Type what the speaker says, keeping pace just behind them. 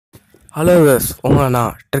Hello viewers, உங்களை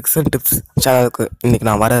நான் tricks and tips சேனலுக்கு இன்றைக்கி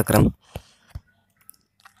நான் வர இருக்கிறேன்.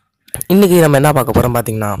 இன்றைக்கி நம்ம என்ன பார்க்க போகிறோம்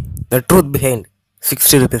பார்த்தீங்கன்னா, the truth behind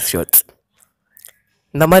 60 rupees shirts.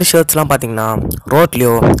 இந்த மாதிரி ஷர்ட்ஸ்லாம் பார்த்தீங்கன்னா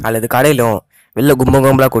ரோட்லேயோ அல்லது கடையிலோ வெளில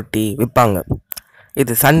கும்பலாக கொட்டி விற்பாங்க.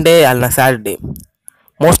 இது சண்டே அல்லனா சாட்டர்டே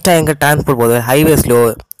மோஸ்ட்டாக எங்கே டிரான்ஸ்போர்ட் போகுது, ஹைவேஸ்லையோ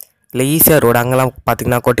இல்லை ஈஸியாக ரோடு அங்கெல்லாம்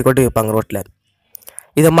பார்த்தீங்கன்னா கொட்டி கொட்டி விற்பாங்க ரோட்டில்.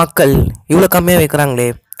 இதை மக்கள் இவ்வளோ கம்மியாக விற்கிறாங்களே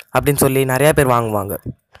அப்படின்னு சொல்லி நிறையா பேர் வாங்குவாங்க.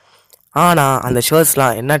 ஆனால் அந்த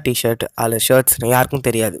ஷர்ட்ஸ்லாம் என்ன டிஷர்ட் அதில் ஷர்ட்ஸ்னு யாருக்கும்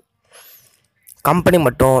தெரியாது. கம்பெனி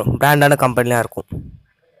மட்டும் பிராண்டான கம்பெனிலாம் இருக்கும்.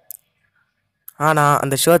 ஆனால்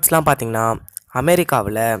அந்த ஷர்ட்ஸ்லாம் பார்த்திங்கன்னா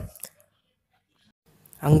அமெரிக்காவில்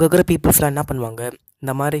அங்கே இருக்கிற பீப்புள்ஸ்லாம் என்ன பண்ணுவாங்க,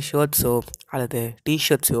 இந்த மாதிரி ஷர்ட்ஸோ அல்லது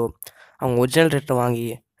டிஷர்ட்ஸோ அவங்க ஒரிஜினல் ரேட்டில் வாங்கி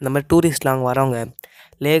இந்த மாதிரி டூரிஸ்ட்லாம் அங்கே வரவங்க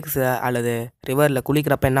லேக்ஸு அல்லது ரிவரில்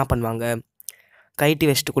குளிக்கிறப்ப என்ன பண்ணுவாங்க, கைட்டி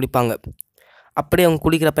வச்சுட்டு குளிப்பாங்க. அப்படியே அவங்க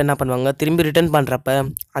குளிக்கிறப்ப என்ன பண்ணுவாங்க, திரும்பி ரிட்டர்ன் பண்ணுறப்ப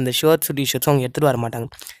அந்த ஷர்ட்ஸு டிஷர்ட்ஸும் அவங்க எடுத்துகிட்டு வர மாட்டாங்க.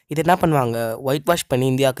 இது என்ன பண்ணுவாங்க, ஒயிட் வாஷ் பண்ணி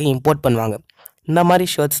இந்தியாவுக்கு இம்போர்ட் பண்ணுவாங்க. இந்த மாதிரி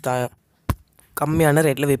ஷர்ட்ஸ் தான் கம்மியான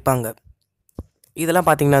ரேட்டில் விற்பாங்க. இதெல்லாம்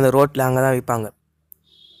பார்த்திங்கன்னா அந்த ரோட்டில் அங்கே தான் விற்பாங்க.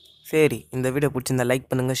 சரி, இந்த வீடியோ பிடிச்சிருந்தா லைக்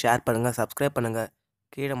பண்ணுங்கள், ஷேர் பண்ணுங்கள், சப்ஸ்கிரைப் பண்ணுங்கள்,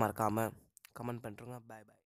 கீழே மறக்காமல் கமெண்ட் பண்ணுறோங்க. பாய் பாய்.